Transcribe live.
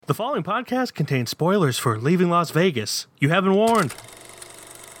The following podcast contains spoilers for Leaving Las Vegas. You have been warned.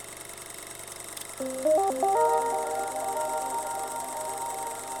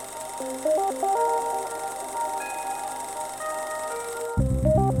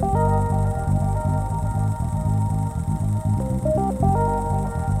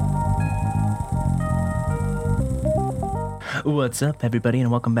 What's up, everybody,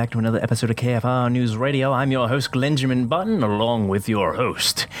 and welcome back to another episode of KFR News Radio. I'm your host, Glenjamin Button, along with your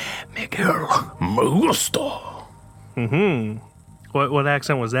host, Miguel Magusto. What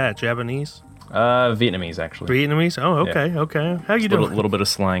accent was that? Japanese? Vietnamese, actually. Vietnamese? Oh, okay, Yeah. okay. How you doing? A little bit of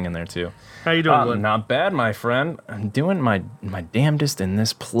slang in there, too. How you doing, Glenn? Not bad, my friend. I'm doing my damnedest in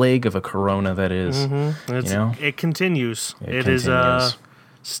this plague of a corona that is. It continues. It continues. is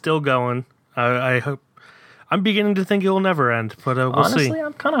still going. I hope. I'm beginning to think it will never end, but we'll Honestly, see.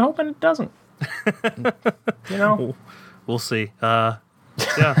 I'm kind of hoping it doesn't. We'll see. Yeah.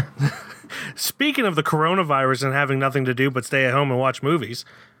 Speaking of the coronavirus and having nothing to do but stay at home and watch movies,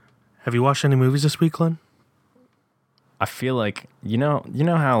 have you watched any movies this week, Glenn? I feel like you know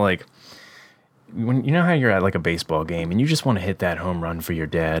how like when how you're at like a baseball game and you just want to hit that home run for your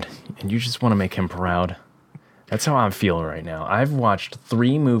dad and you just want to make him proud. That's how I'm feeling right now. I've watched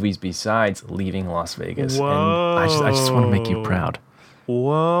 3 movies besides Leaving Las Vegas, Whoa. and I just want to make you proud.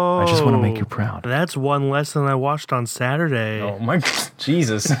 Whoa. I just want to make you proud. That's one less than I watched on Saturday. Oh my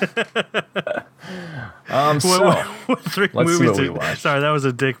Jesus! So What 3 let's see movies? what we watched. Sorry, that was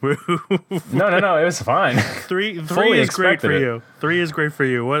a dick move. no, it was fine. Three Fully is great for expected it. you. 3 is great for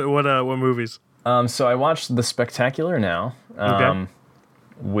you. What movies? So I watched The Spectacular Now, Okay.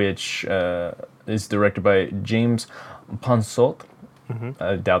 which is directed by James Ponsoldt.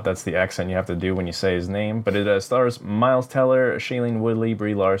 I doubt that's the accent you have to do when you say his name, but it stars Miles Teller, Shailene Woodley,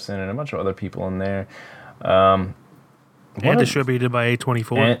 Brie Larson, and a bunch of other people in there. And distributed by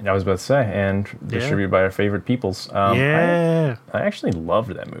A24. And I was about to say, and distributed by our favorite peoples. Yeah. I actually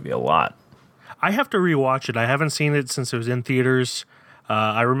loved that movie a lot. I have to rewatch it. I haven't seen it since it was in theaters.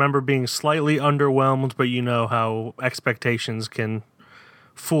 I remember being slightly underwhelmed, but you know how expectations can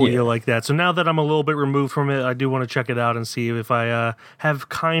fool you like that. So now that I'm a little bit removed from it, I do want to check it out and see if I have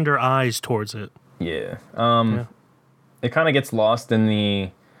kinder eyes towards it. Yeah. It kind of gets lost in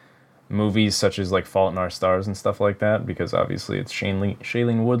the movies such as like Fault in Our Stars and stuff like that, because obviously it's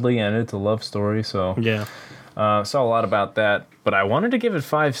Shailene Woodley and it's a love story. So Yeah. saw a lot about that, but I wanted to give it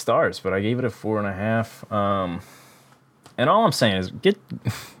 5 stars, but I gave it a 4.5. And all I'm saying is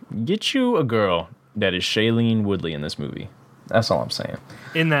get you a girl that is Shailene Woodley in this movie. That's all I'm saying.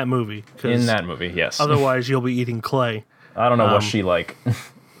 In that movie. 'Cause In that movie, yes. otherwise, you'll be eating clay. I don't know what she like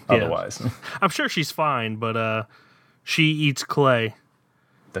otherwise. I'm sure she's fine, but she eats clay.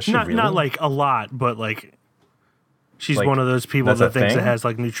 Does she Not really? not like a lot, but like she's Like, one of those people that's that a thinks it thing? has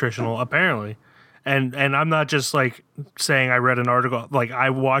like nutritional apparently. And I'm not just like saying I read an article. Like I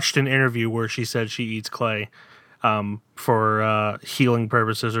watched an interview where she said she eats clay for healing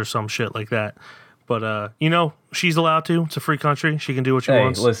purposes or some shit like that. But she's allowed to. It's a free country. She can do what she Hey,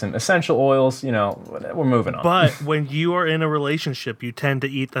 wants. listen, essential oils, we're moving on. But when you are in a relationship, you tend to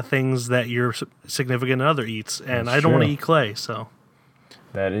eat the things that your significant other eats, and That's I don't want to true. eat clay. So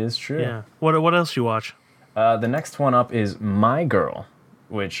That is true. yeah. What else you watch? The next one up is My Girl,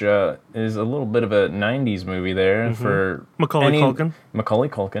 which is a little bit of a 90s movie there for Macaulay Culkin. Macaulay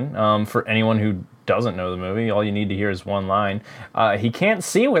Culkin. For anyone who doesn't know the movie, all you need to hear is one line. He can't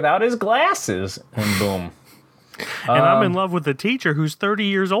see without his glasses. And boom. And I'm in love with the teacher who's 30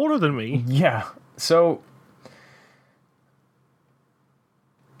 years older than me. Yeah. So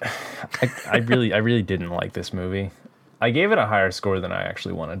I really didn't like this movie. I gave it a higher score than I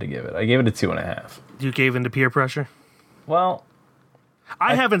actually wanted to give it. I gave it a 2.5. You gave into peer pressure? Well,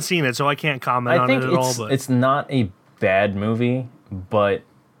 I haven't seen it, so I can't comment I on think it at all. But it's not a bad movie, but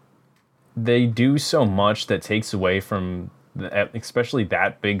they do so much that takes away from especially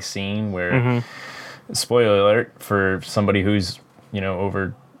that big scene where, spoiler alert for somebody who's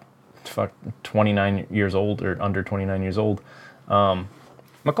over 29 years old or under 29 years old,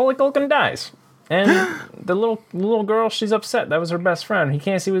 Macaulay Culkin dies. And the little girl, she's upset. That was her best friend. He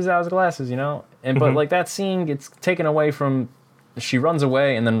can't see without his glasses, And but like that scene gets taken away from. She runs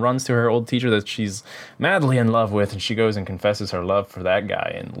away and then runs to her old teacher that she's madly in love with, and she goes and confesses her love for that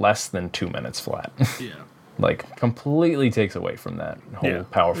guy in less than 2 minutes flat. yeah. Like completely takes away from that whole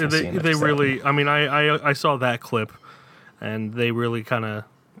powerful scene. They really. I mean, I saw that clip, and they really kind of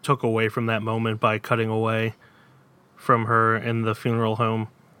took away from that moment by cutting away from her in the funeral home.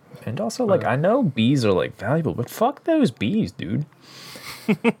 And also, like, I know bees are like valuable, but fuck those bees, dude.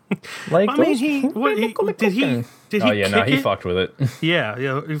 Like, I mean, did he? Did Oh he yeah, no, kick he it? fucked with it.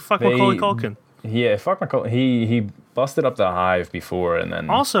 Yeah, he fucked Macaulay Culkin. Yeah, fuck McCall. He busted up the hive before, and then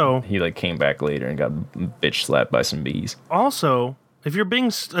Also- he like came back later and got bitch slapped by some bees. Also, if you're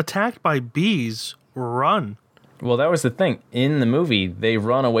being attacked by bees, run. Well, that was the thing. In the movie, they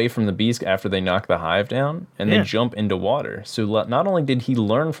run away from the bees after they knock the hive down, and they Yeah. jump into water. So not only did he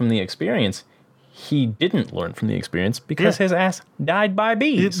learn from the experience, he didn't learn from the experience because Yeah. his ass died by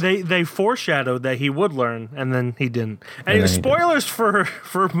bees. They foreshadowed that he would learn, and then he didn't. And then he spoilers for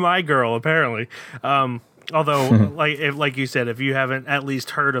My Girl, apparently. Although, like you said, if you haven't at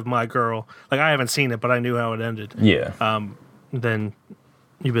least heard of My Girl, like I haven't seen it, but I knew how it ended. Yeah. Then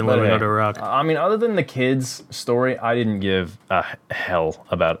you've been But living hey, under a rock. I mean, other than the kids' story, I didn't give a hell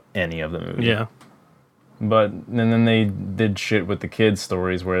about any of the movie. Yeah, But and then they did shit with the kids'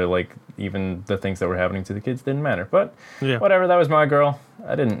 stories where like even the things that were happening to the kids didn't matter. But Yeah. whatever, that was My Girl.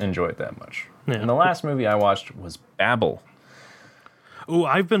 I didn't enjoy it that much. Yeah. And the last movie I watched was Babel. Ooh,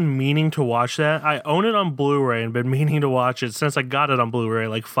 I've been meaning to watch that. I own it on Blu-ray and been meaning to watch it since I got it on Blu-ray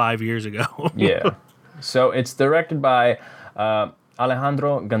like 5 years ago. Yeah. So it's directed by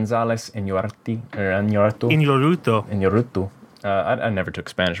Alejandro Gonzalez Iñárritu. Iñárritu. I never took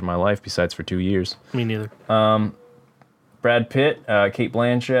Spanish in my life besides for 2 years. Me neither. Brad Pitt, Kate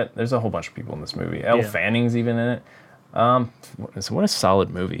Blanchett. There's a whole bunch of people in this movie. Elle Yeah. Fanning's even in it. What a solid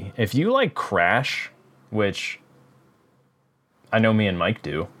movie. If you like Crash, which I know me and Mike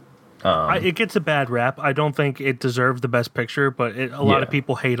do. It gets a bad rap. I don't think it deserved the Best Picture, but a lot of Yeah.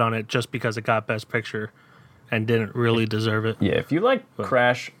 people hate on it just because it got Best Picture and didn't really deserve it. Yeah, if you like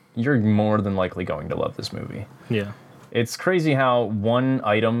Crash, you're more than likely going to love this movie. Yeah. It's crazy how one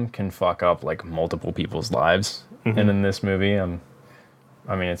item can fuck up like multiple people's lives. Mm-hmm. And in this movie, I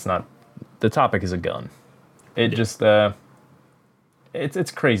mean, it's not. The topic is a gun. It just it's a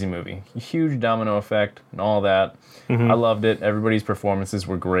crazy movie. Huge domino effect and all that. Mm-hmm. I loved it. Everybody's performances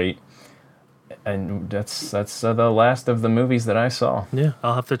were great. And that's the last of the movies that I saw. Yeah,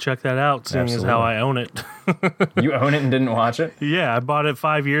 I'll have to check that out, seeing as how Absolutely. I own it. You own it and didn't watch it? Yeah, I bought it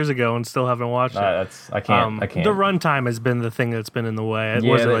 5 years ago and still haven't watched it. I can't. The runtime has been the thing that's been in the way.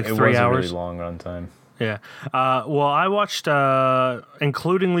 Yeah, Was it like 3 was hours? a really long run time. Yeah. Well, I watched,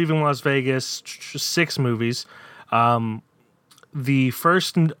 including Leaving Las Vegas, 6 movies. The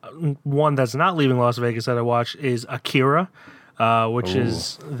first one that's not Leaving Las Vegas that I watched is Akira, which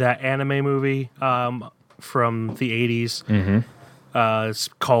is that anime movie from the 80s. Mm-hmm. It's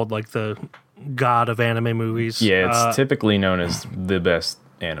called like the god of anime movies. Yeah, it's typically known as the best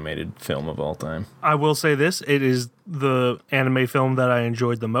animated film of all time. I will say this. It is the anime film that I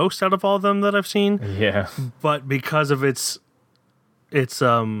enjoyed the most out of all of them that I've seen. Yeah. But because of its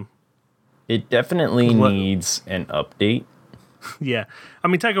It definitely What- needs an update. yeah. I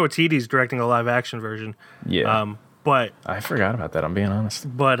mean, Taika Waititi's directing a live action version. Yeah. But I forgot about that, I'm being honest.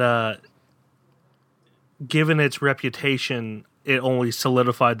 given its reputation, it only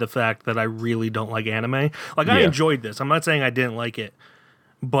solidified the fact that I really don't like anime. Like, I Yeah. enjoyed this. I'm not saying I didn't like it,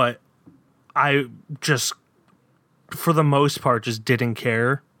 but I just, for the most part, just didn't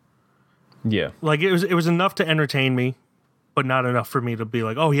care. Yeah. Like, it was enough to entertain me, but not enough for me to be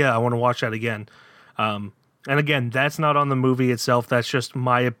like, oh yeah, I want to watch that again. And again, that's not on the movie itself. That's just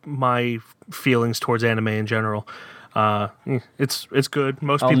my feelings towards anime in general. It's good.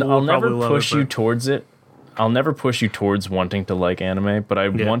 Most people I'll will probably never love push it, you but- towards it. I'll never push you towards wanting to like anime, but I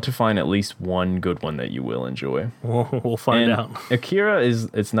want to find at least one good one that you will enjoy. We'll find And out. Akira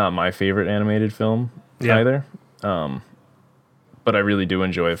it's not my favorite animated film Yeah. either. But I really do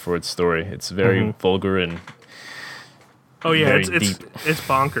enjoy it for its story. It's very vulgar and Oh yeah, very it's deep. it's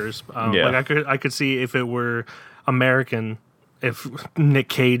bonkers. Yeah. Like I could see if it were American, if Nick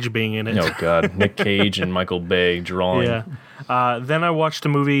Cage being in it. oh god, Nick Cage and Michael Bay drawing. Yeah. Then I watched a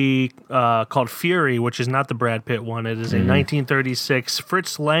movie called Fury, which is not the Brad Pitt one. It is a 1936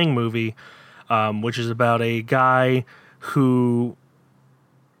 Fritz Lang movie, which is about a guy who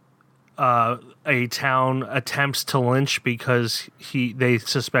a town attempts to lynch because they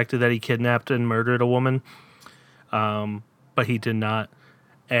suspected that he kidnapped and murdered a woman, but he did not.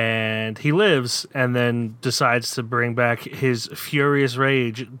 And he lives and then decides to bring back his furious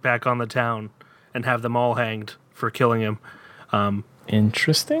rage back on the town and have them all hanged for killing him.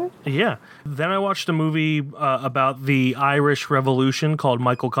 Interesting. Yeah. Then I watched a movie about the Irish Revolution called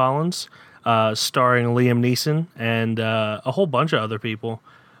Michael Collins, starring Liam Neeson and a whole bunch of other people.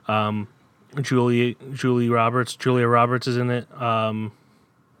 Julia Roberts is in it. And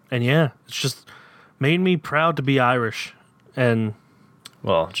yeah, it's just made me proud to be Irish. And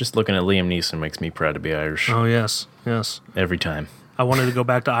Well, just looking at Liam Neeson makes me proud to be Irish oh yes, every time. I wanted to go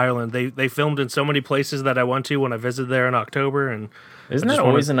back to Ireland. They filmed in so many places that I went to when I visited there in October. And isn't that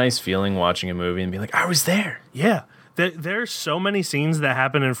always a nice feeling watching a movie and being like, I was there? Yeah. There's so many scenes that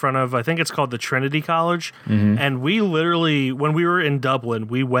happen in front of, I think it's called the Trinity College. And we literally, when we were in Dublin,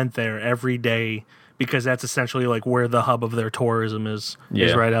 we went there every day because that's essentially like where the hub of their tourism is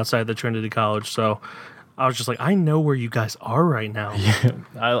right outside the Trinity College. So I was just like, I know where you guys are right now. Yeah.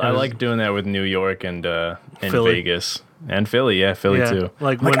 I like doing that with New York and Vegas. And Philly, Philly too.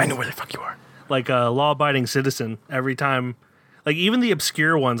 Like I know where the fuck you are. Like a law-abiding citizen, every time, like even the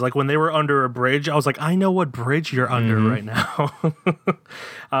obscure ones, like when they were under a bridge, I was like, I know what bridge you're under right now.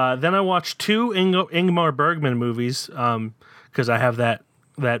 Then I watched 2 Ingmar Bergman movies because I have that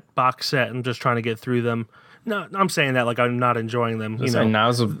box set and just trying to get through them. No, I'm saying that like I'm not enjoying them.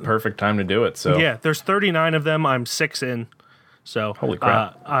 Now's the perfect time to do it. So yeah, there's 39 of them. I'm 6 in. So holy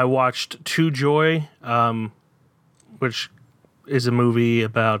crap! I watched Two Joy, which is a movie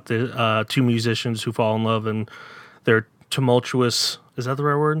about the 2 musicians who fall in love and their tumultuous. Is that the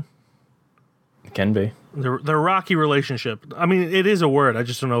right word? It can be. Their rocky relationship. I mean, it is a word. I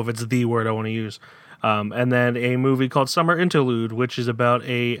just don't know if it's the word I want to use. And then a movie called Summer Interlude, which is about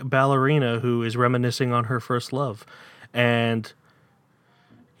a ballerina who is reminiscing on her first love. And,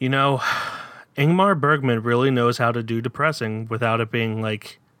 Ingmar Bergman really knows how to do depressing without it being,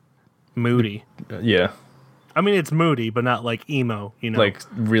 like, moody. Yeah. I mean, it's moody, but not, like, emo, Like,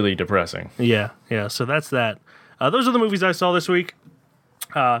 really depressing. Yeah. So that's that. Those are the movies I saw this week.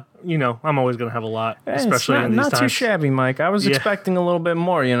 I'm always going to have a lot, especially in these times. Not too shabby, Mike. I was expecting a little bit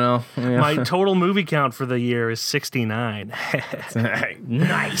more, Yeah. My total movie count for the year is 69.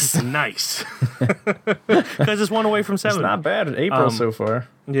 Nice. Because it's one away from 70. It's not bad in April so far.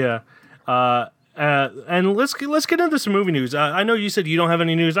 Yeah. And let's get into some movie news. I know you said you don't have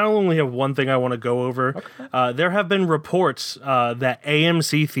any news. I only have one thing I want to go over. Okay. There have been reports that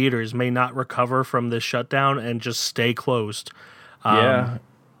AMC theaters may not recover from this shutdown and just stay closed. I'll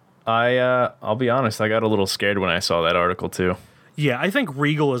be honest. I got a little scared when I saw that article too. Yeah, I think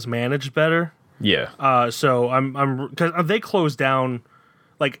Regal is managed better. Yeah. So I'm because they closed down.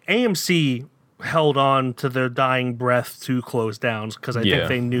 Like AMC held on to their dying breath to close down because I think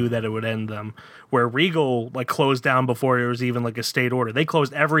they knew that it would end them. Where Regal like closed down before it was even like a state order. They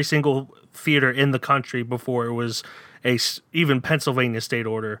closed every single theater in the country before it was even Pennsylvania state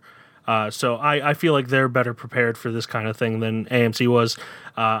order. So I feel like they're better prepared for this kind of thing than AMC was.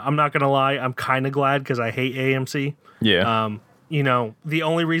 I'm not going to lie. I'm kind of glad because I hate AMC. Yeah. The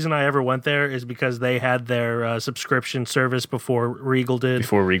only reason I ever went there is because they had their subscription service before Regal did.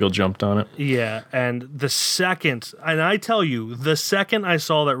 Before Regal jumped on it. Yeah. And the second I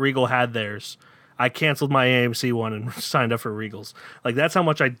saw that Regal had theirs, I canceled my AMC one and signed up for Regals. Like, that's how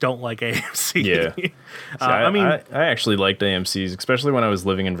much I don't like AMC. Yeah. I actually liked AMC's, especially when I was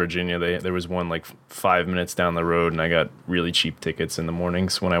living in Virginia. There was one like 5 minutes down the road, and I got really cheap tickets in the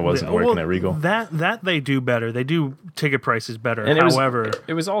mornings when I wasn't working at Regal. That they do better. They do ticket prices better. And however,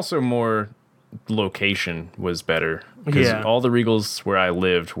 it was also more location was better. Because all the Regals where I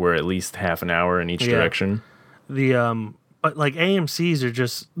lived were at least half an hour in each direction. But like AMC's are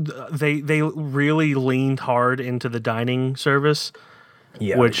just they really leaned hard into the dining service,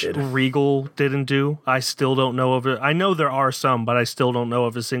 which Regal didn't do. I still don't know of it. I know there are some, but I still don't know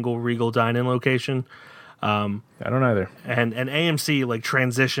of a single Regal dine-in location. I don't either. And AMC like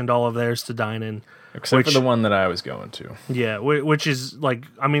transitioned all of theirs to dine-in, except for the one that I was going to. Yeah, which is like,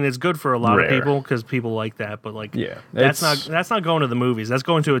 I mean, it's good for a lot of people because people like that. But like, that's not going to the movies. That's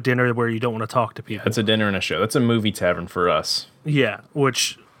going to a dinner where you don't want to talk to people. That's a dinner and a show. That's a movie tavern for us. Yeah,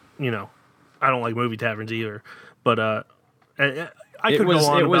 which I don't like movie taverns either. But I could go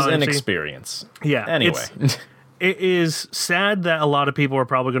on. It was about an AMC. Experience. Yeah. Anyway, it is sad that a lot of people are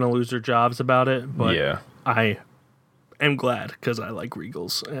probably going to lose their jobs about it. But I am glad because I like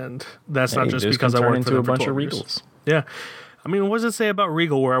Regals, and that's not just because I work for them for 12 years. Yeah. I mean, what does it say about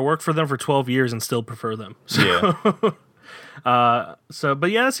Regal where I worked for them for 12 years and still prefer them? So,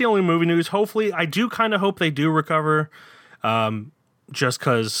 but yeah, that's the only movie news. Hopefully, I do kind of hope they do recover, just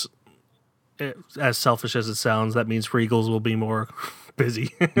because, as selfish as it sounds, that means Regals will be more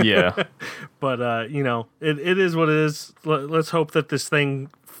busy. Yeah. But, it is what it is. Let's hope that this thing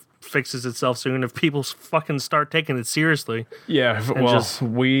fixes itself soon if people fucking start taking it seriously. Yeah, well,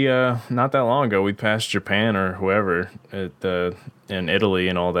 we not that long ago we passed Japan or whoever in Italy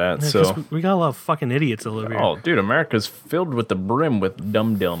and all that. So we got a lot of fucking idiots that live here. Oh, dude, America's filled with the brim with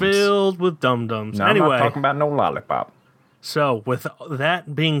dum-dums. Filled with dum-dums. Now, anyway, I'm not talking about no lollipop. So, with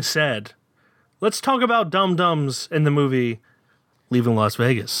that being said, let's talk about dum-dums in the movie Leaving Las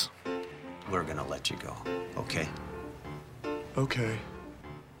Vegas. We're gonna let you go, okay? Okay.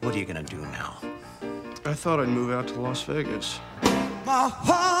 What are you gonna do now? I thought I'd move out to Las Vegas. My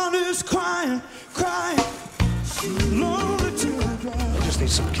heart is crying, crying. I just need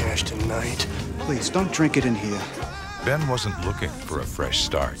some cash tonight. Please, don't drink it in here. Ben wasn't looking for a fresh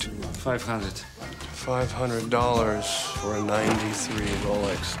start. 500. $500 for a 93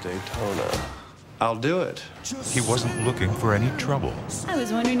 Rolex Daytona. I'll do it. He wasn't looking for any trouble. I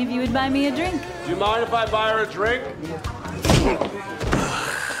was wondering if you would buy me a drink. Do you mind if I buy her a drink?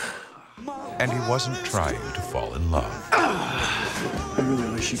 And he wasn't trying to fall in love. I really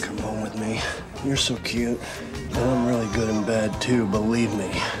wish you'd come home with me. You're so cute. And I'm really good in bed, too, believe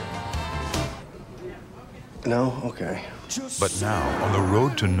me. No? Okay. But now, on the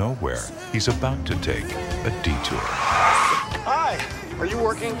road to nowhere, he's about to take a detour. Hi! Are you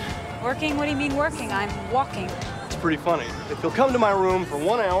working? Working? What do you mean working? I'm walking. It's pretty funny. If you'll come to my room for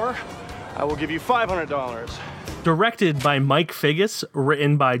 1 hour, I will give you $500. Directed by Mike Figgis,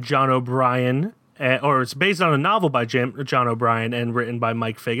 written by John O'Brien, or it's based on a novel by John O'Brien and written by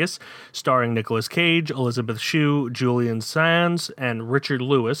Mike Figgis, starring Nicolas Cage, Elizabeth Shue, Julian Sands, and Richard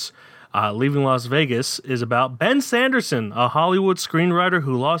Lewis. Leaving Las Vegas is about Ben Sanderson, a Hollywood screenwriter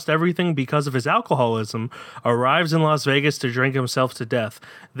who lost everything because of his alcoholism, arrives in Las Vegas to drink himself to death.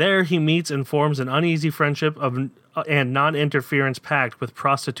 There, he meets and forms an uneasy friendship and non-interference pact with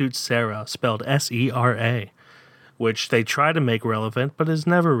prostitute Sarah, spelled S-E-R-A, which they try to make relevant, but is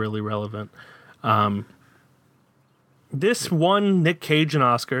never really relevant. This won Nick Cage an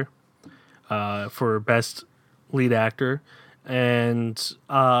Oscar for Best Lead Actor. And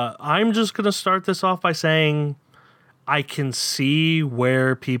I'm just going to start this off by saying I can see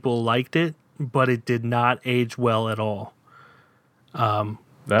where people liked it, but it did not age well at all. I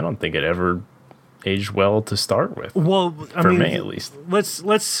don't think it ever aged well to start with. Well, for me at least.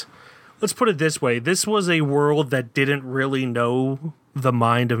 Let's put it this way. This was a world that didn't really know the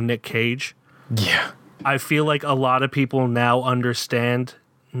mind of Nick Cage. Yeah. I feel like a lot of people now understand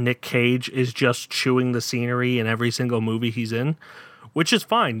Nick Cage is just chewing the scenery in every single movie he's in, which is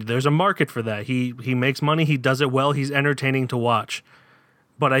fine. There's a market for that. He makes money. He does it well. He's entertaining to watch.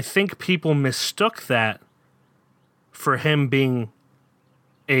 But I think people mistook that for him being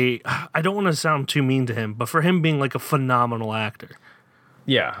I don't want to sound too mean to him, but for him being like a phenomenal actor.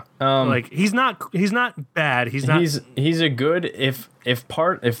 Yeah. Like he's not bad. He's a good if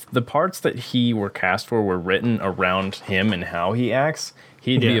the parts that he were cast for were written around him and how he acts,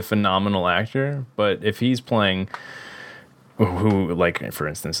 he'd be a phenomenal actor. But if he's playing who, like for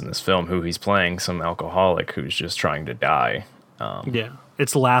instance in this film, who he's playing some alcoholic who's just trying to die.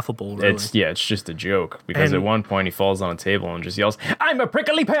 It's laughable. Really. It's just a joke because at one point he falls on a table and just yells, "I'm a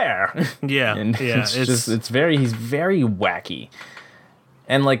prickly pear." Yeah, and he's very wacky.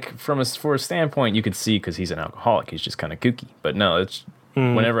 And like for a standpoint, you could see because he's an alcoholic, he's just kind of kooky. But no, it's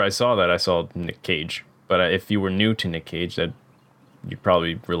whenever I saw that, I saw Nick Cage. But if you were new to Nick Cage, that you'd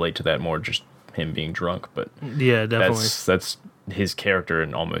probably relate to that more, just him being drunk. But yeah, definitely, that's his character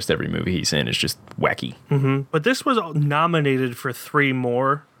in almost every movie he's in is just wacky. Mm-hmm. But this was nominated for 3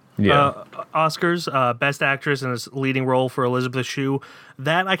 more Oscars: Best Actress in a Leading Role for Elizabeth Shue.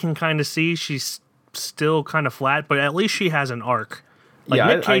 That I can kind of see. She's still kind of flat, but at least she has an arc.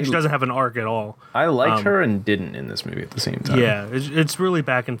 Nick Cage doesn't have an arc at all. I liked her and didn't in this movie at the same time. Yeah, it's really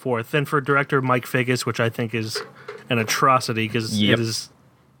back and forth. Then for director Mike Figgis, which I think is an atrocity because it is,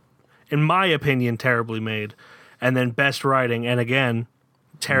 in my opinion, terribly made. And then best writing, and again,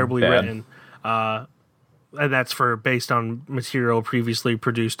 terribly written. And that's based on material previously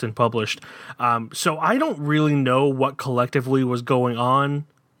produced and published. So I don't really know what collectively was going on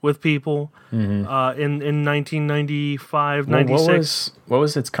with people in 1995, 96. What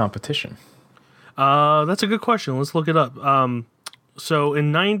was its competition? That's a good question. Let's look it up. So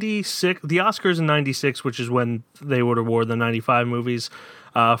in 96, the Oscars in 96, which is when they would award the 95 movies,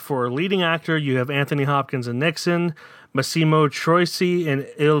 for leading actor, you have Anthony Hopkins in Nixon, Massimo Troisi in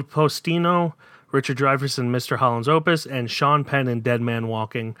Il Postino, Richard Dreyfuss in Mr. Holland's Opus, and Sean Penn in Dead Man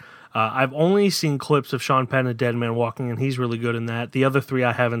Walking. I've only seen clips of Sean Penn in Dead Man Walking, and he's really good in that. The other 3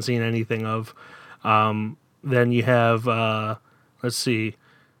 I haven't seen anything of. Then you have, let's see,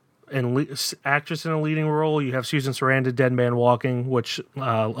 actress in a leading role, you have Susan Sarandon, Dead Man Walking, which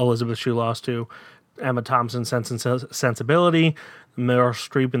Elizabeth Shue lost to, Emma Thompson, Sense and Sensibility, Meryl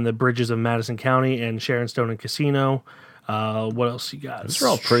Streep in The Bridges of Madison County, and Sharon Stone in Casino. What else you got? Those are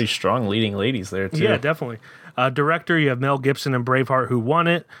all pretty strong leading ladies there, too. Yeah, definitely. Director, you have Mel Gibson in Braveheart, who won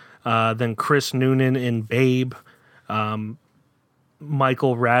it. Then Chris Noonan in Babe.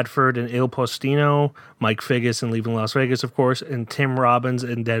 Michael Radford in Il Postino. Mike Figgis in Leaving Las Vegas, of course. And Tim Robbins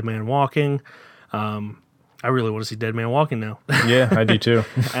in Dead Man Walking. I really want to see Dead Man Walking now. Yeah, I do too.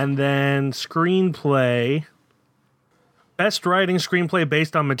 And then screenplay. Best writing screenplay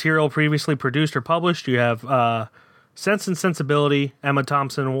based on material previously produced or published. You have Sense and Sensibility. Emma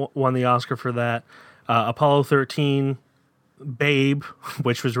Thompson won the Oscar for that. Apollo 13. Babe,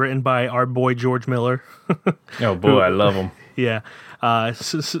 which was written by our boy George Miller. Oh boy, I love him. Yeah.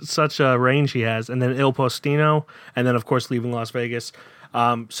 Such a range he has. And then Il Postino. And then, of course, Leaving Las Vegas.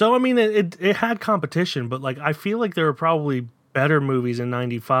 So, I mean, it had competition, but like I feel like there were probably better movies in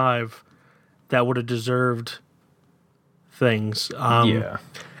 95 that would have deserved things. Yeah.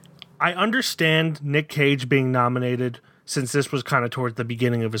 I understand Nick Cage being nominated since this was kind of towards the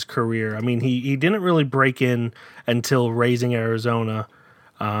beginning of his career. I mean, he didn't really break in until Raising Arizona.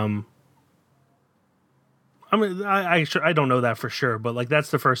 I mean, I don't know that for sure, but like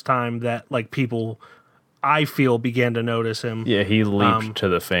that's the first time that like people I feel began to notice him. Yeah, he leaped to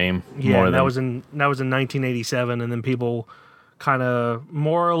the fame. Yeah, more that than... was in 1987, and then people kind of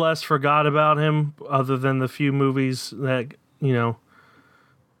more or less forgot about him, other than the few movies that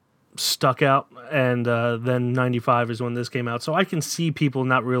stuck out. And then 95 is when this came out, so I can see people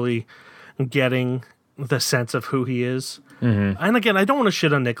not really getting the sense of who he is. Mm-hmm. And again, I don't want to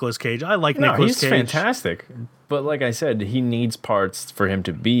shit on Nicolas Cage. I like Nicolas Cage. He's fantastic. But like I said, he needs parts for him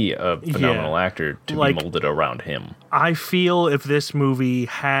to be a phenomenal actor to be molded around him. I feel if this movie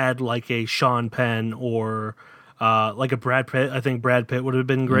had like a Sean Penn or like a Brad Pitt, I think Brad Pitt would have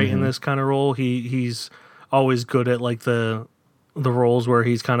been great in this kind of role. He's always good at like the roles where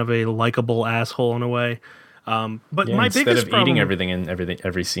he's kind of a likable asshole in a way. But my instead biggest of problem, eating everything in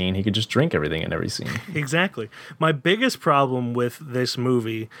every scene, he could just drink everything in every scene. Exactly. My biggest problem with this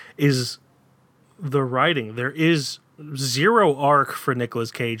movie is the writing. There is zero arc for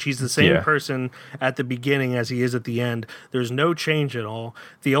Nicolas Cage. He's the same person at the beginning as he is at the end. There's no change at all.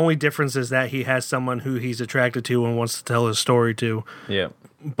 The only difference is that he has someone who he's attracted to and wants to tell his story to. Yeah.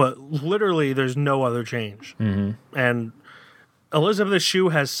 But literally, there's no other change. Mm-hmm. And Elizabeth Shue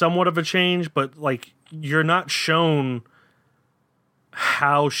has somewhat of a change, but like you're not shown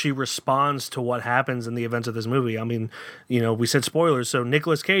how she responds to what happens in the events of this movie. I mean, we said spoilers, so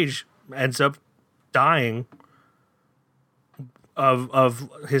Nicolas Cage ends up dying of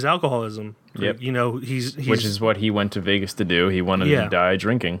his alcoholism. Yep. He's which is what he went to Vegas to do. He wanted to die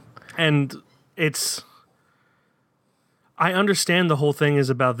drinking. And I understand the whole thing is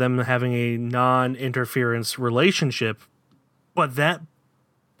about them having a non-interference relationship, but that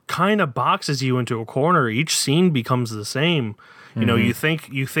kind of boxes you into a corner. Each scene becomes the same. You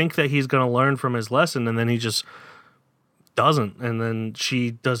think that he's going to learn from his lesson, and then he just doesn't. And then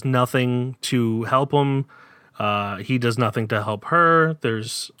she does nothing to help him. He does nothing to help her.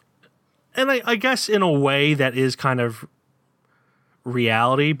 And I guess in a way that is kind of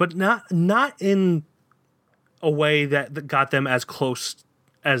reality, but not in a way that got them as close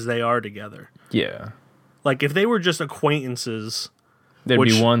as they are together. Yeah. Like if they were just acquaintances, there'd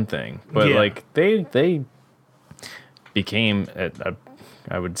be one thing, but like they became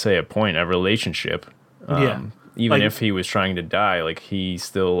I would say a point, a relationship. Even if he was trying to die, like he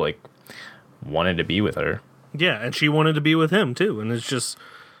still like wanted to be with her. Yeah, and she wanted to be with him too. And it's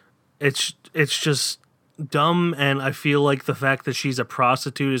just dumb. And I feel like the fact that she's a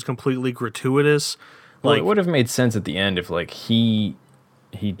prostitute is completely gratuitous. Well, it would have made sense at the end if like he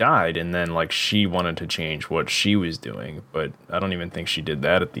died and then like she wanted to change what she was doing, but I don't even think she did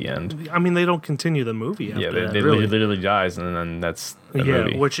that at the end. I mean, they don't continue the movie after that. They literally dies and then that's the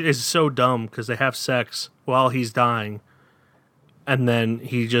movie. Which is so dumb because they have sex while he's dying, and then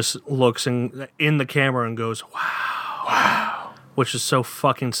he just looks in the camera and goes, "Wow," which is so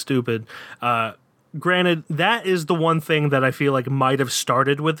fucking stupid. Granted, that is the one thing that I feel like might have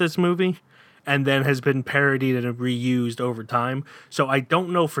started with this movie, and then has been parodied and reused over time. So I don't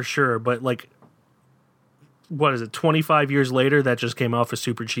know for sure, but like, what is it, 25 years later, that just came off as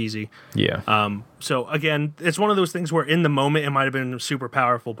super cheesy. Yeah. So again, it's one of those things where in the moment it might have been super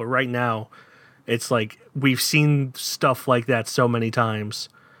powerful, but right now it's like we've seen stuff like that so many times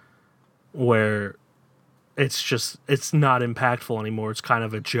where it's not impactful anymore. It's kind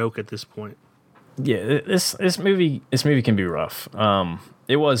of a joke at this point. Yeah, this movie can be rough.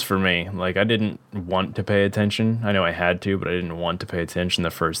 It was for me. Like, I didn't want to pay attention. I know I had to, but I didn't want to pay attention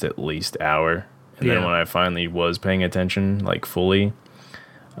the first at least hour. And then when I finally was paying attention, like, fully,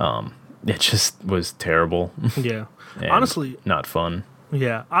 it just was terrible. Yeah. Honestly. Not fun.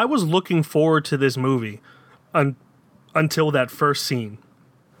 Yeah. I was looking forward to this movie until that first scene.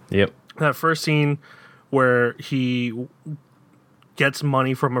 Yep. That first scene where he gets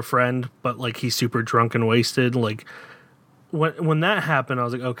money from a friend, but, like, he's super drunk and wasted. Like, when that happened, I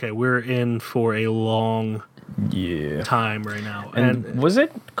was like, okay, we're in for a long time right now. And was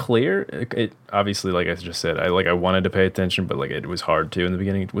it clear? It obviously, like I just said, I wanted to pay attention, but like it was hard to in the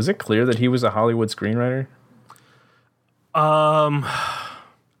beginning. Was it clear that he was a Hollywood screenwriter?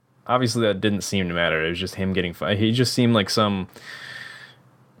 Obviously that didn't seem to matter. It was just him getting fired. He just seemed like some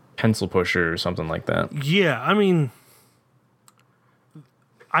pencil pusher or something like that. Yeah, I mean,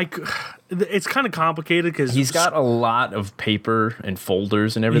 it's kind of complicated because he's got a lot of paper and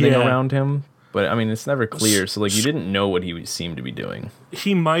folders and everything around him. But I mean, it's never clear. So like, you didn't know what he seemed to be doing.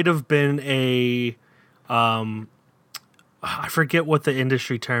 He might have been I forget what the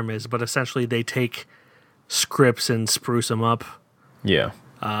industry term is, but essentially they take scripts and spruce them up. Yeah.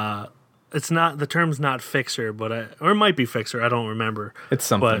 It's not, the term's not fixer, but or it might be fixer. I don't remember. It's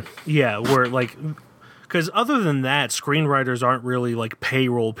something. But yeah, we're like, because other than that, screenwriters aren't really like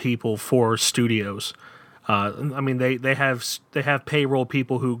payroll people for studios. I mean, they have payroll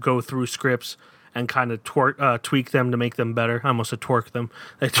people who go through scripts and kind of tweak them to make them better. I almost said twerk them.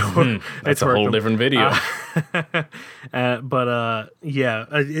 That's a whole different video. Yeah,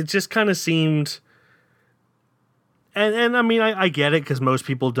 it just kind of seemed. And I mean, I get it because most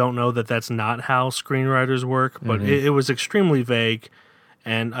people don't know that that's not how screenwriters work, but it was extremely vague,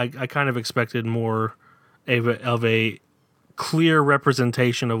 and I kind of expected more of a clear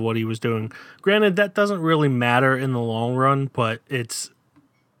representation of what he was doing. Granted, that doesn't really matter in the long run, but at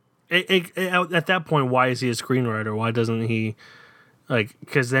that point, why is he a screenwriter? Why doesn't he, like,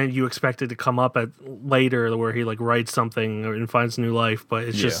 because then you expect it to come up at later where he like writes something and finds new life, but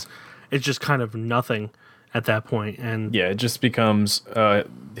it's just kind of nothing at that point. And yeah, it just becomes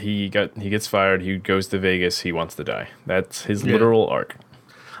he gets fired, he goes to Vegas, he wants to die. That's his literal arc.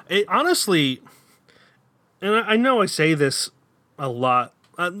 It honestly, and I know I say this a lot,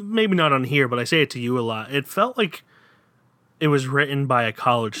 maybe not on here, but I say it to you a lot. It felt like it was written by a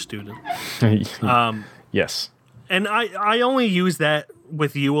college student. Yes. And I only use that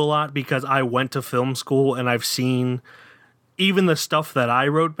with you a lot because I went to film school and I've seen even the stuff that I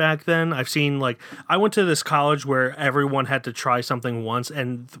wrote back then. I've seen, like, I went to this college where everyone had to try something once,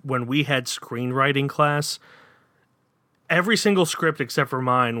 and when we had screenwriting class, every single script except for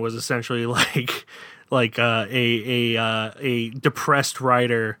mine was essentially like a depressed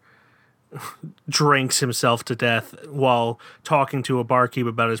writer drinks himself to death while talking to a barkeep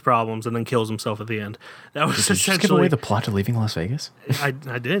about his problems and then kills himself at the end. That was essentially. Did you just give away the plot to Leaving Las Vegas? I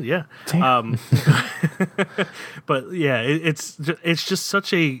did, yeah. But yeah, it's just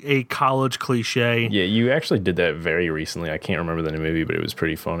such a college cliche. Yeah, you actually did that very recently. I can't remember the movie, but it was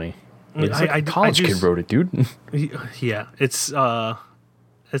pretty funny. It's like a college kid wrote it, dude. Yeah, it's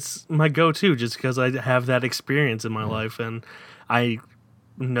my go-to just because I have that experience in my life and I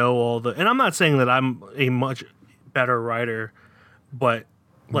know all the. And I'm not saying that I'm a much better writer, but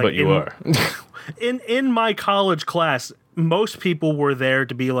like, but you are. in my college class, most people were there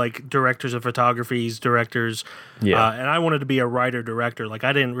to be like directors of photography, directors. Yeah. And I wanted to be a writer director. Like,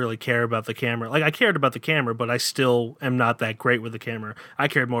 I didn't really care about the camera. Like, I cared about the camera, but I still am not that great with the camera. I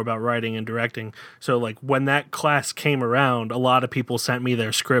cared more about writing and directing. So like when that class came around, a lot of people sent me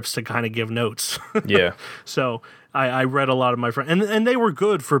their scripts to kind of give notes. Yeah. So I read a lot of my friends, and they were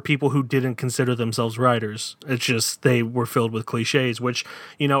good for people who didn't consider themselves writers. It's just they were filled with cliches, which,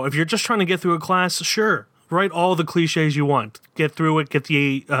 you know, if you're just trying to get through a class, sure, write all the cliches you want. Get through it, get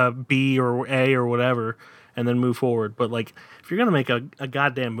the B or A or whatever, and then move forward. But, like, if you're going to make a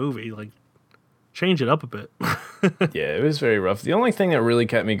goddamn movie, like, change it up a bit. Yeah, it was very rough. The only thing that really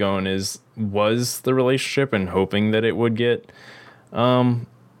kept me going was the relationship and hoping that it would get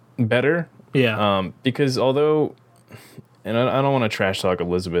better. Yeah. Because although, and I don't want to trash talk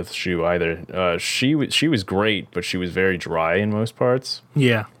Elizabeth Shue either. She was great, but she was very dry in most parts.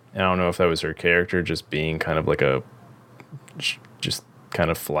 Yeah. And I don't know if that was her character just being kind of like just kind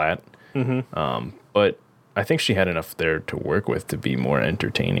of flat. Mm-hmm. But I think she had enough there to work with to be more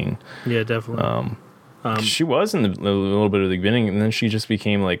entertaining. Yeah, definitely. She was in a little bit of the beginning, and then she just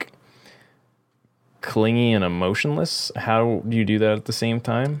became like clingy and emotionless. How do you do that at the same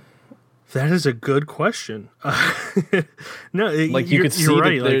time? That is a good question. No, like you could see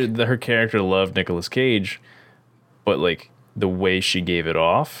right. that her character loved Nicolas Cage, but like the way she gave it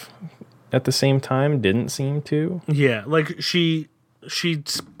off at the same time didn't seem to. Yeah, like she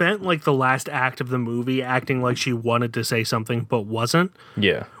spent like the last act of the movie acting like she wanted to say something but wasn't.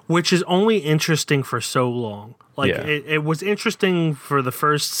 Yeah, which is only interesting for so long. Like it was interesting for the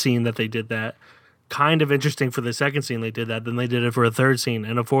first scene that they did that. Kind of interesting for the second scene they did that. Then they did it for a third scene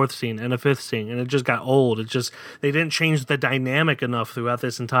and a fourth scene and a fifth scene, and it just got old. They didn't change the dynamic enough throughout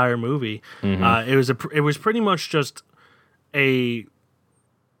this entire movie. Mm-hmm. It was pretty much just a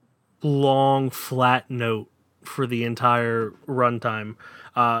long flat note for the entire runtime.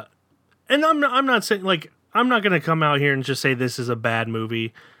 And I'm not saying, like, I'm not going to come out here and just say this is a bad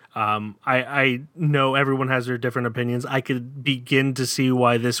movie. I know everyone has their different opinions. I could begin to see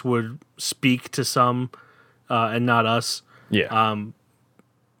why this would speak to some and not us. Yeah.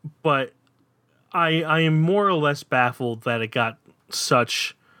 But I am more or less baffled that it got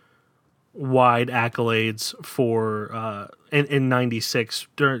such wide accolades for in '96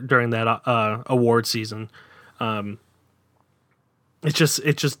 during that award season. It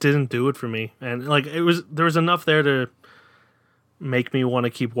just didn't do it for me, and like there was enough there to make me want to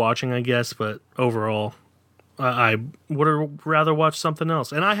keep watching, I guess. But overall, I would have rather watched something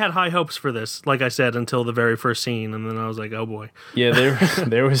else. And I had high hopes for this, like I said, until the very first scene, and then I was like, oh boy. Yeah,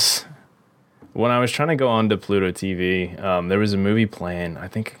 there was when I was trying to go on to Pluto TV, there was a movie playing. I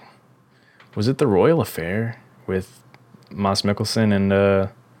think was it The Royal Affair with Mads Mikkelsen and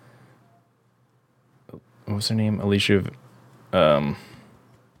what was her name? Alicia.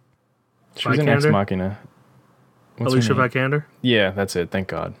 She was in Ex Machina. Alicia Vikander? Yeah, that's it. Thank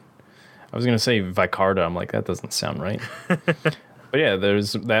God. I was going to say Vicarda. I'm like, that doesn't sound right. But yeah,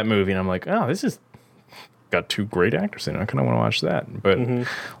 there's that movie, and I'm like, oh, this is got two great actors in it. I kind of want to watch that. But lo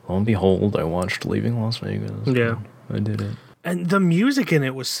and behold, I watched Leaving Las Vegas. Yeah. I did it. And the music in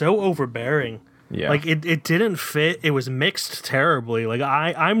it was so overbearing. Yeah. Like, it didn't fit. It was mixed terribly. Like,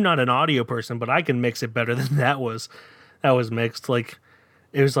 I'm not an audio person, but I can mix it better than that was mixed. Like,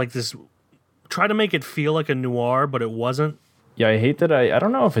 it was like this, try to make it feel like a noir, but it wasn't. Yeah, I hate that I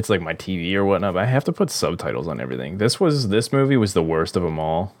don't know if it's like my TV or whatnot, but I have to put subtitles on everything. This movie was the worst of them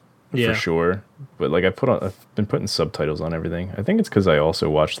all, for sure. But like I've been putting subtitles on everything. I think it's because I also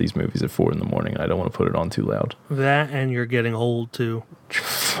watch these movies at 4 a.m. and I don't want to put it on too loud. That and you're getting old too.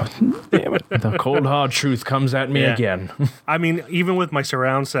 Damn it. The cold hard truth comes at me again. I mean, even with my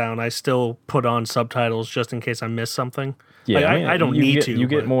surround sound, I still put on subtitles just in case I miss something. Yeah, like, I don't need to. You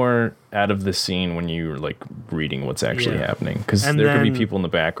get more out of the scene when you're like reading what's actually happening, because there could be people in the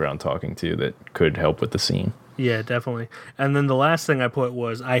background talking to you that could help with the scene. Yeah, definitely. And then the last thing I put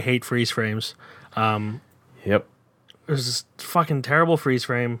was I hate freeze frames. Yep. It was this fucking terrible freeze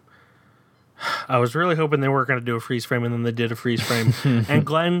frame. I was really hoping they weren't going to do a freeze frame, and then they did a freeze frame. And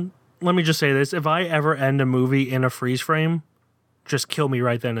Glenn, let me just say this: if I ever end a movie in a freeze frame, just kill me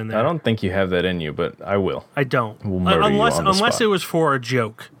right then and there. I don't think you have that in you, but I will. I don't. We'll murder unless you on the spot. It was for a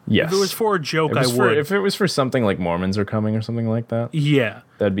joke. Yes. If it was for a joke, I would. If it was for something like Mormons Are Coming or something like that, yeah,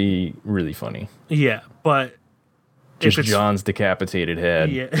 that'd be really funny. Yeah, but just John's decapitated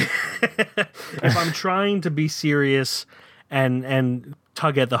head. Yeah. If I'm trying to be serious and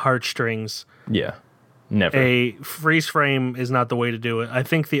tug at the heartstrings, yeah, never. A freeze frame is not the way to do it. I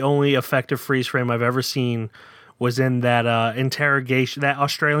think the only effective freeze frame I've ever seen was in that that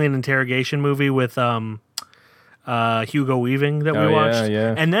Australian interrogation movie with Hugo Weaving that we watched.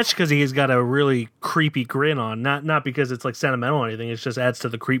 Yeah. And that's because he's got a really creepy grin on, not because it's like sentimental or anything. It just adds to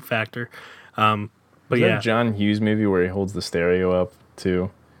the creep factor. But was that a John Hughes movie where he holds the stereo up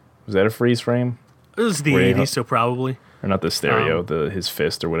too? Was that a freeze frame? It was the 80s, so probably. Or not the stereo, his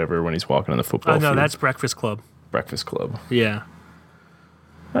fist or whatever when he's walking on the football field. No, that's Breakfast Club. Breakfast Club. Yeah.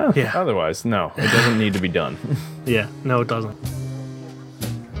 Yeah. Otherwise, no, it doesn't need to be done. Yeah, no, it doesn't.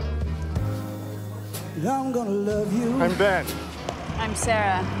 I'm gonna love you. I'm Ben. I'm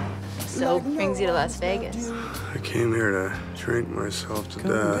Sarah. So brings you to Las Vegas. I came here to drink myself to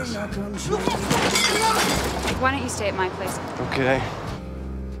death. Why don't you stay at my place? Okay.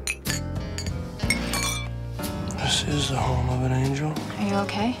 This is the home of an angel. Are you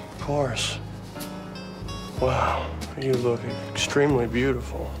okay? Of course. Wow, you look extremely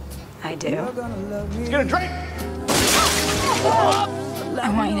beautiful. I do. Get a drink! I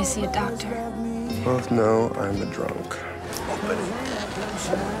want you to see a doctor. Both know I'm a drunk.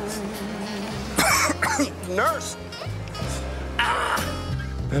 Nurse!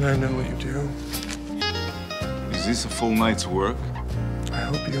 And I know what you do. Is this a full night's work? I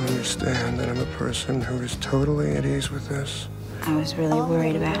hope you understand that I'm a person who is totally at ease with this. I was really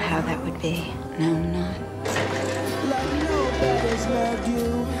worried about how that would be. No, I'm not.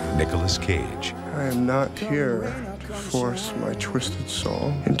 Nicolas Cage. I am not here to force my twisted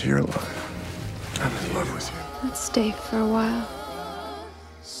soul into your life. I'm in love with you. Let's stay for a while.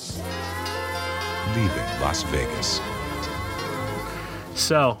 Leaving Las Vegas.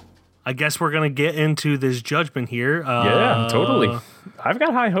 So, I guess we're going to get into this judgment here. Yeah, totally. I've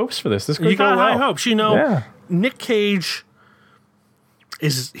got high hopes for this. This could go well. You got high hopes. You know, Nick Cage,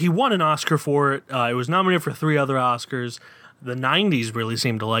 he won an Oscar for it. It was nominated for 3 other Oscars. The 90s really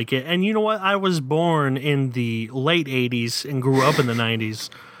seemed to like it. And you know what? I was born in the late 80s and grew up in the 90s.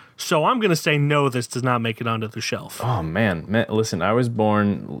 So I'm going to say no, this does not make it onto the shelf. Oh, man. Listen, I was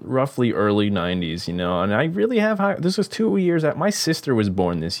born roughly early 90s, and I really have high... This was 2 years out. My sister was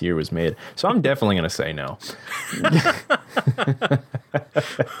born this year, was made. So I'm definitely going to say no.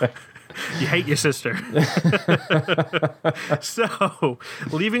 You hate your sister. So,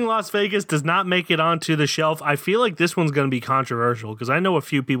 Leaving Las Vegas does not make it onto the shelf. I feel like this one's going to be controversial because I know a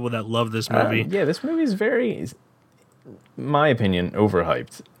few people that love this movie. Yeah, this movie is very, my opinion,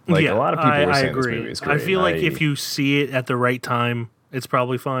 overhyped. Like, a lot of people were saying this movie is great. I feel like if you see it at the right time, it's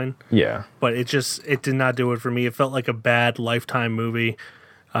probably fine. Yeah. But it did not do it for me. It felt like a bad Lifetime movie.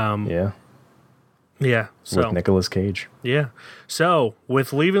 Yeah. Yeah. So, with Nicolas Cage. Yeah. So,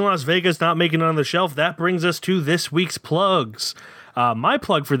 with Leaving Las Vegas not making it on the shelf, that brings us to this week's plugs. My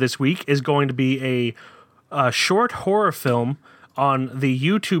plug for this week is going to be a short horror film on the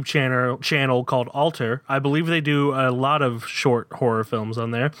YouTube channel called Alter. I believe they do a lot of short horror films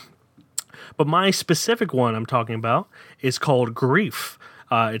on there. But my specific one I'm talking about is called Grief.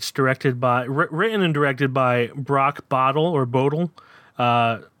 It's written and directed by Brock Bodle,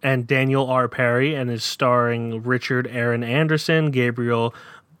 and Daniel R. Perry, and is starring Richard Aaron Anderson, Gabriel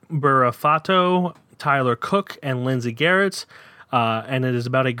Burafato, Tyler Cook, and Lindsay Garrett. And it is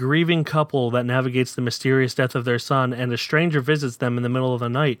about a grieving couple that navigates the mysterious death of their son, and a stranger visits them in the middle of the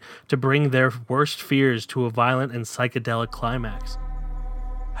night to bring their worst fears to a violent and psychedelic climax.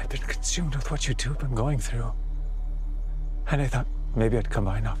 I've been consumed with what you two have been going through. And I thought maybe I'd come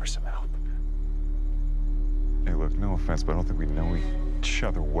by and offer some help. Hey, look, no offense, but I don't think we know each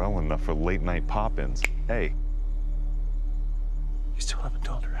other well enough for late-night pop-ins. Hey. You still haven't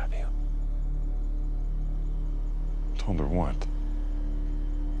told her, have you? Told her what?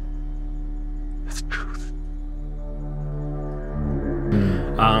 It's the truth.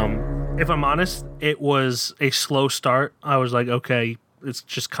 If I'm honest, it was a slow start. I was like, okay, it's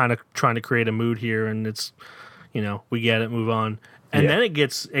just kind of trying to create a mood here, and it's, we get it, move on. And then it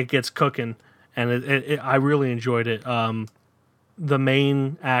gets cooking, and I really enjoyed it. The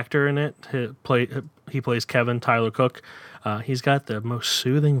main actor in it, he plays Kevin, Tyler Cook. He's got the most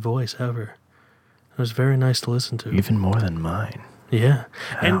soothing voice ever. It was very nice to listen to. Even more than mine. Yeah.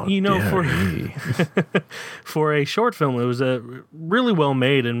 How and for a short film, it was really well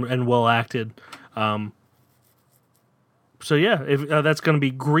made and well acted. So yeah, that's going to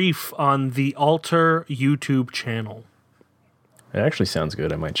be Grief on the Alter YouTube channel. It actually sounds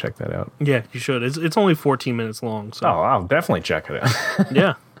good. I might check that out. Yeah, you should. It's only 14 minutes long. So. Oh, I'll definitely check it out.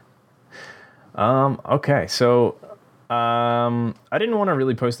 Yeah. Okay, so I didn't want to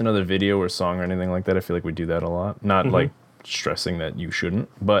really post another video or song or anything like that. I feel like we do that a lot. Not like stressing that you shouldn't,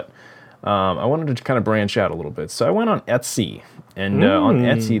 but I wanted to kind of branch out a little bit. So I went on Etsy, and on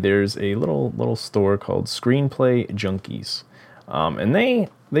Etsy there's a little store called Screenplay Junkies, and they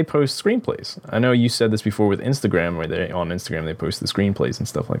post screenplays. I know you said this before with Instagram, where on Instagram they post the screenplays and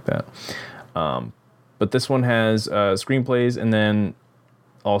stuff like that. But this one has screenplays and then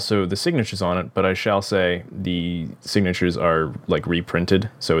also the signatures on it. But I shall say the signatures are like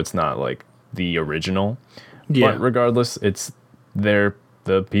reprinted, so it's not like the original. Yeah. But regardless, it's the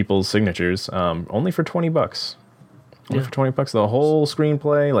people's signatures. Only for $20. Only for $20. The whole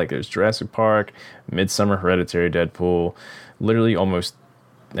screenplay, like there's Jurassic Park, Midsummer, Hereditary, Deadpool, literally almost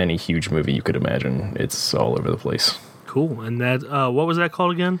any huge movie you could imagine. It's all over the place. Cool. And that what was that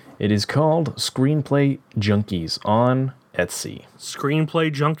called again? It is called Screenplay Junkies on Etsy.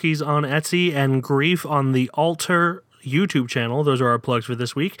 Screenplay Junkies on Etsy, and Grief on the Alter YouTube channel. Those are our plugs for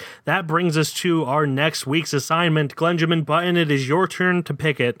this week. That brings us to our next week's assignment. Glenjamin Button, it is your turn to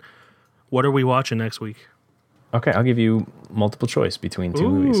pick it. What are we watching next week? Okay, I'll give you multiple choice between two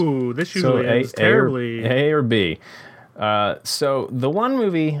movies. Ooh, this usually ends terribly. A or B. So the one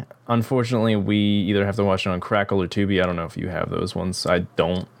movie, unfortunately, we either have to watch it on Crackle or Tubi. I don't know if you have those ones. I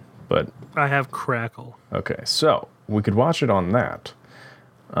don't, but I have Crackle. Okay, so we could watch it on that.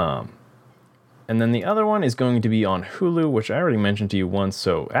 And then the other one is going to be on Hulu, which I already mentioned to you once,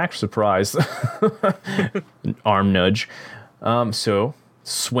 so act surprised. Arm nudge. So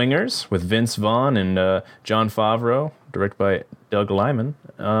Swingers with Vince Vaughn and Jon Favreau, directed by Doug Liman,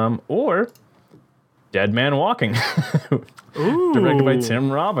 or Dead Man Walking, directed by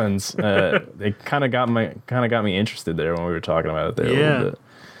Tim Robbins. They kind of got me interested there when we were talking about it there a little bit.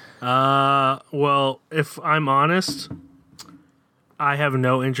 Well, if I'm honest, I have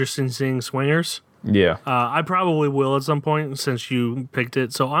no interest in seeing Swingers. Yeah. I probably will at some point since you picked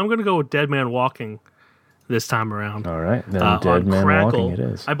it. So I'm going to go with Dead Man Walking this time around. All right. Then Dead Man Crackle, Walking it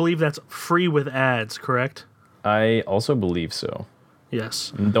is. I believe that's free with ads, correct? I also believe so.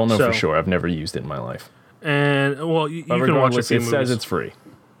 Yes. Don't know for sure. I've never used it in my life. And, well, you can watch a few movies. It says it's free.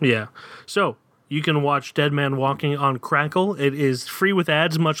 Yeah. So you can watch Dead Man Walking on Crackle. It is free with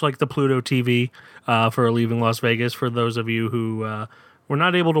ads, much like the Pluto TV for Leaving Las Vegas, for those of you who were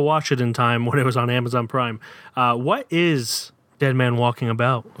not able to watch it in time when it was on Amazon Prime. What is Dead Man Walking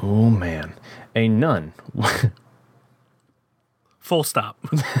about? Oh, man. A nun. Full stop.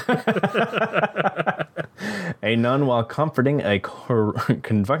 A nun while comforting a...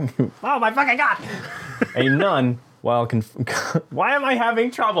 oh, my fucking God! A nun while... Why am I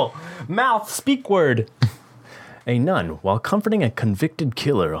having trouble? Mouth, speak word. A nun, while comforting a convicted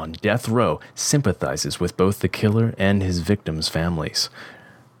killer on death row, sympathizes with both the killer and his victims' families.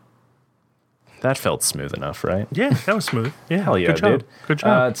 That felt smooth enough, right? Yeah, that was smooth. Yeah, Hell yeah, good job. dude. Good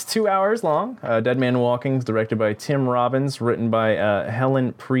job. It's 2 hours long. Dead Man Walking is directed by Tim Robbins, written by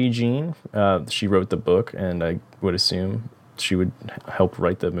Helen Prejean. She wrote the book, and I would assume she would help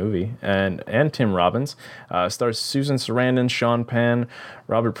write the movie. And Tim Robbins. Stars Susan Sarandon, Sean Penn,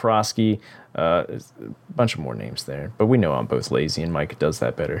 Robert Prosky, a bunch of more names there. But we know I'm both lazy, and Mike does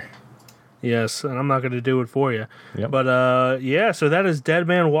that better. Yes, and I'm not going to do it for you. Yep. But, yeah, so that is Dead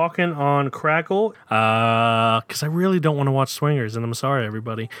Man Walking on Crackle. Because I really don't want to watch Swingers, and I'm sorry,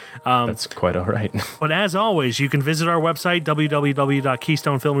 everybody. That's quite all right. But as always, you can visit our website,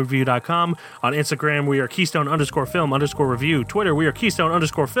 www.keystonefilmreview.com. On Instagram, we are Keystone_film_review. Twitter, we are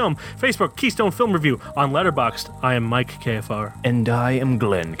Keystone_film. Facebook, Keystone Film Review. On Letterboxd, I am Mike KFR. And I am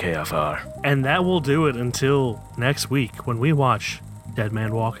Glenn KFR. And that will do it until next week when we watch Dead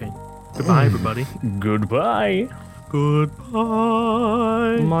Man Walking. Goodbye, everybody. Goodbye.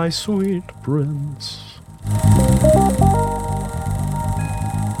 Goodbye. My sweet prince.